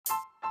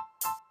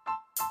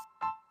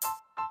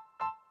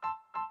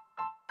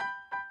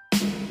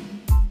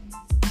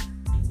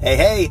Hey,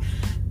 hey,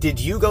 did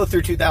you go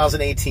through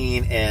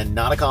 2018 and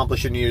not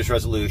accomplish your New Year's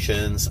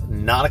resolutions,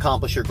 not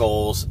accomplish your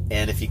goals,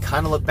 and if you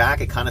kind of look back,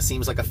 it kind of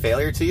seems like a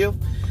failure to you?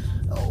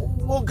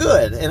 Well,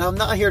 good. And I'm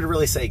not here to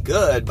really say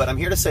good, but I'm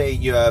here to say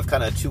you have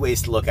kind of two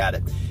ways to look at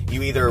it.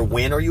 You either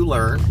win or you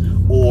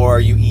learn, or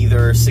you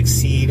either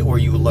succeed or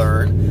you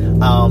learn.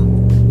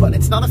 But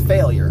it's not a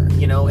failure,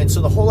 you know? And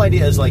so the whole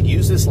idea is like,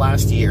 use this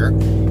last year,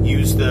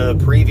 use the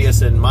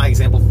previous, in my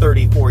example,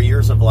 34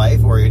 years of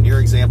life, or in your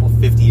example,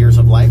 50 years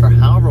of life, or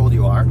however old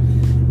you are,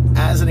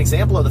 as an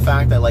example of the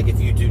fact that, like, if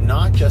you do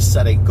not just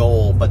set a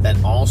goal, but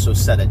then also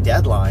set a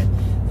deadline,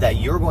 that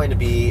you're going to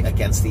be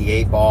against the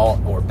 8 ball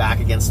or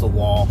back against the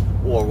wall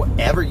or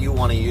whatever you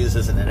want to use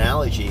as an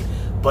analogy,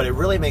 but it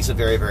really makes it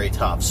very, very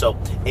tough. So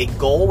a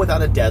goal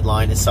without a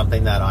deadline is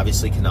something that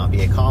obviously cannot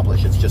be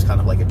accomplished. It's just kind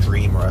of like a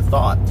dream or a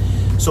thought.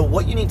 So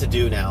what you need to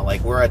do now,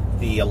 like we're at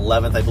the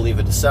 11th, I believe,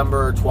 of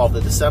December, 12th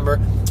of December,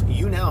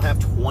 you now have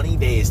 20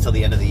 days till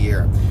the end of the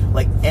year.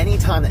 Like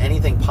anytime that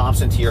anything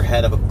pops into your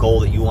head of a goal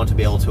that you want to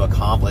be able to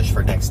accomplish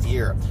for next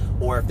year,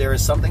 or if there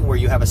is something where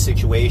you have a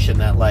situation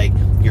that, like,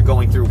 you're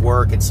going through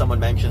work and someone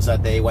mentions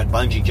that they went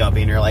bungee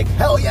jumping and you're like,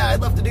 hell yeah,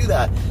 I'd love to do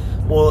that.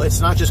 Well, it's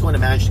not just going to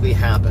magically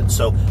happen.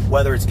 So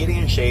whether it's getting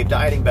in shape,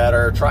 dieting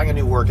better, trying a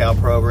new workout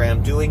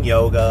program, doing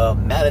yoga,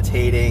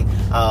 meditating,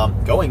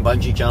 going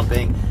bungee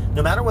jumping,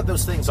 no matter what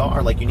those things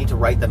are, like, you need to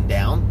write them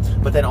down,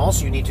 but then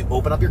also you need to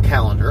open up your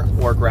calendar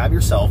or grab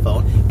your cell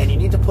phone and you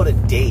need to put a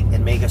date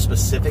and make a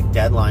specific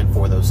deadline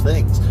for those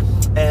things.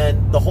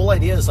 And the whole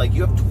idea is, like,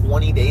 you have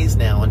 20 days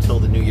now until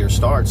the new year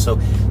starts. So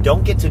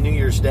don't get to New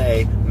Year's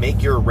Day,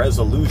 make your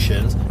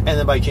resolutions, and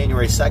then by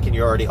January 2nd,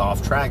 you're already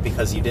off track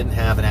because you didn't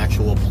have an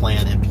actual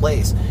plan in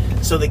place.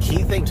 So the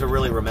key thing to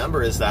really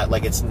remember is that,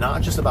 like, it's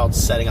not just about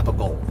setting up a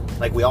goal.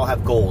 Like, we all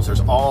have goals.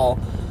 There's all,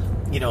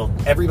 you know,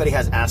 everybody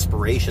has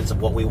aspirations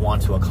of what we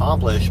want to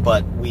accomplish,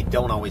 but we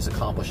don't always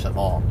accomplish them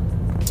all.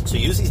 So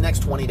use these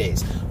next 20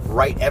 days,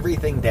 write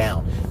everything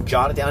down,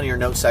 jot it down in your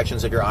note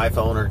sections of your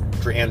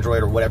iPhone or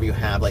Android or whatever you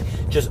have. Like,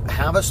 just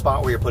have a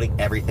spot where you're putting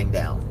everything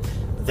down.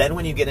 Then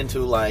when you get into,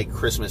 like,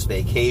 Christmas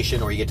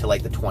vacation, or you get to,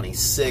 like, the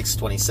 26th,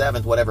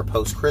 27th, whatever,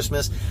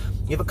 post-Christmas,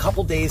 you have a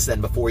couple days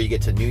then before you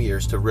get to New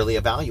Year's to really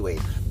evaluate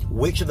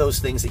which of those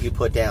things that you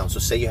put down. So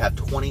say you have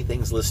 20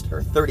 things listed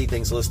or 30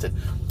 things listed.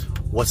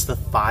 What's the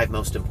 5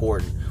 most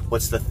important?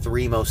 What's the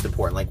 3 most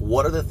important? Like,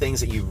 what are the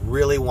things that you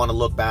really want to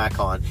look back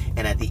on?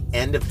 And at the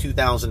end of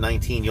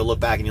 2019, you'll look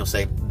back and you'll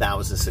say, that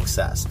was a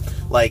success.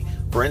 Like,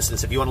 for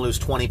instance, if you want to lose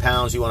 20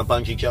 pounds, you want to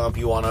bungee jump,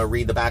 you want to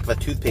read the back of a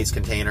toothpaste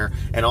container,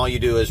 and all you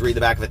do is read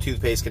the back of a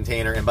toothpaste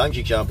container and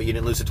bungee jump, but you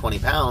didn't lose the 20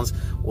 pounds,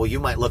 well, you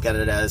might look at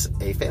it as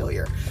a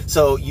failure.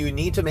 So you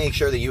need to make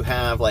sure that you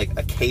have, like,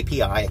 a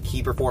KPI, a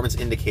key performance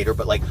indicator,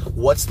 but, like,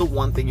 what's the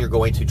one thing you're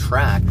going to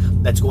track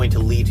that's going to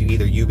lead to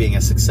either you being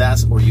a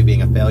success or you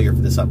being a failure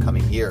for this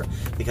upcoming year?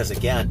 Because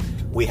again,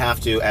 we have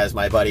to, as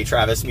my buddy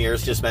Travis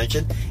Mears just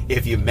mentioned,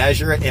 if you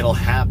measure it, it'll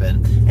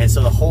happen. And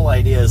so the whole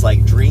idea is,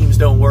 like, dreams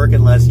don't work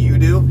unless you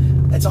do.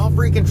 It's all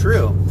freaking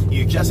true.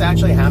 You just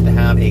actually have to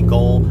have a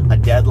goal, a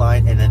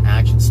deadline, and then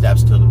action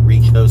steps to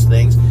reach those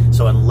things.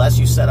 So unless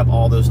you set up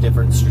all those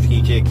different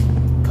strategic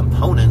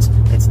components,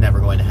 it's never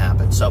going to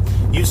happen. So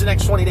use the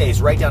next 20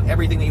 days, write down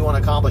everything that you want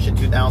to accomplish in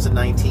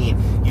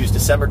 2019. Use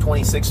December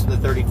 26th to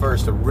the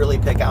 31st to really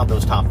pick out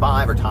those top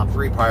 5 or top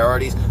 3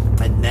 priorities,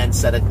 and then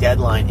set a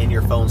deadline in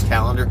your phone's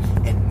calendar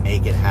and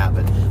make it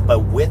happen. But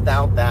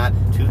without that,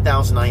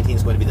 2019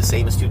 is going to be the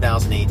same as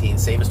 2018,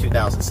 same as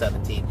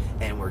 2017,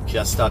 and we're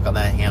just stuck on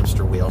that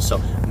hamster wheel. So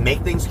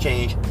make things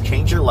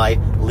change your life,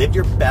 live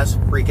your best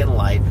freaking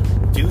life,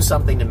 do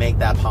something to make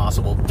that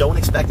possible. Don't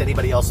expect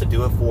anybody else to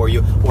do it for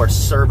you or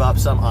serve up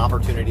some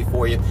opportunity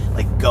for you.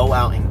 Like, go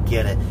out and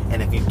get it.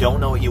 And if you don't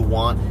know what you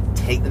want,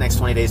 take the next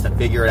 20 days to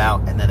figure it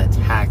out and then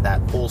attack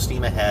that full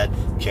steam ahead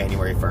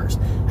January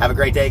 1st. Have a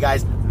great day,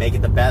 guys. Make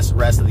it the best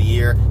rest of the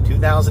year.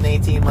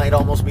 2018 might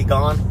almost be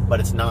gone, but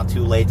it's not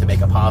too late to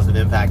make a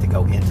positive impact to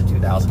go into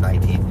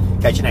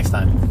 2019. Catch you next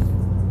time.